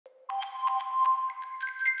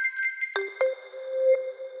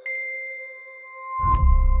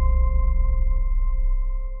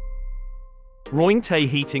Rointe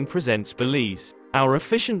Heating presents Belize, our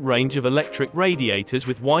efficient range of electric radiators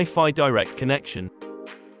with Wi-Fi direct connection.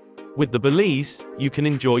 With the Belize, you can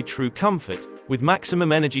enjoy true comfort, with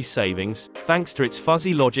maximum energy savings, thanks to its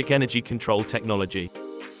fuzzy logic energy control technology.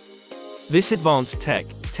 This advanced tech,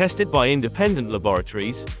 tested by independent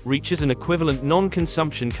laboratories, reaches an equivalent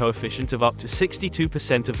non-consumption coefficient of up to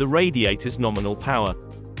 62% of the radiator's nominal power.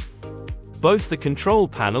 Both the control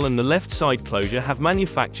panel and the left side closure have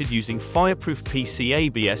manufactured using fireproof PC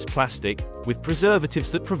ABS plastic, with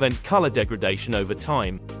preservatives that prevent color degradation over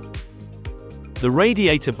time. The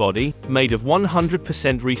radiator body, made of 100%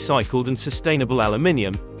 recycled and sustainable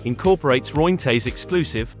aluminium, incorporates Rointe's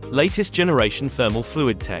exclusive, latest generation thermal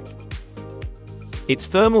fluid tech. Its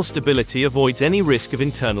thermal stability avoids any risk of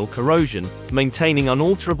internal corrosion, maintaining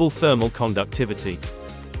unalterable thermal conductivity.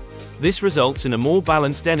 This results in a more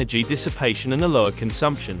balanced energy dissipation and a lower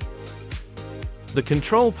consumption. The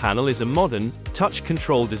control panel is a modern, touch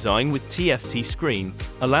control design with TFT screen,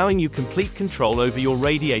 allowing you complete control over your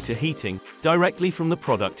radiator heating, directly from the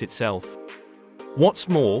product itself. What's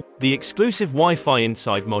more, the exclusive Wi-Fi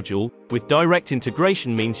inside module, with direct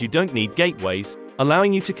integration means you don't need gateways,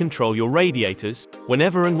 allowing you to control your radiators,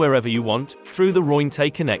 whenever and wherever you want, through the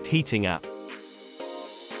Rointe Connect heating app.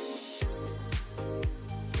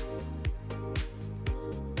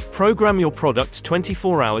 Program your products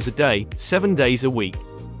 24 hours a day, 7 days a week.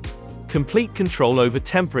 Complete control over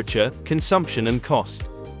temperature, consumption and cost.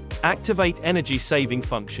 Activate energy-saving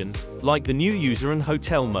functions, like the new user and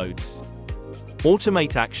hotel modes.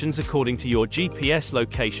 Automate actions according to your GPS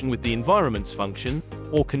location with the environments function,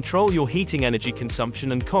 or control your heating energy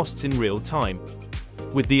consumption and costs in real time.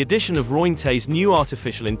 With the addition of Rointe's new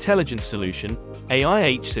artificial intelligence solution,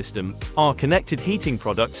 AIH system, our connected heating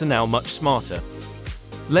products are now much smarter.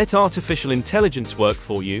 Let artificial intelligence work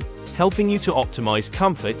for you, helping you to optimize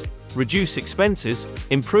comfort, reduce expenses,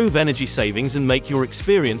 improve energy savings and make your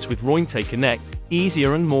experience with Rointe Connect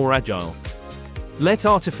easier and more agile. Let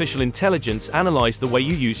artificial intelligence analyze the way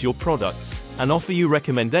you use your products, and offer you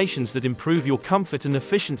recommendations that improve your comfort and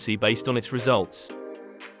efficiency based on its results.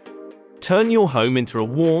 Turn your home into a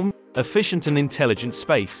warm, efficient and intelligent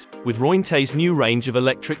space, with Rointe's new range of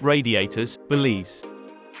electric radiators, Belize.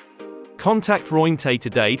 Contact Rointe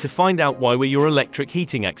today to find out why we're your electric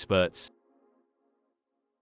heating experts.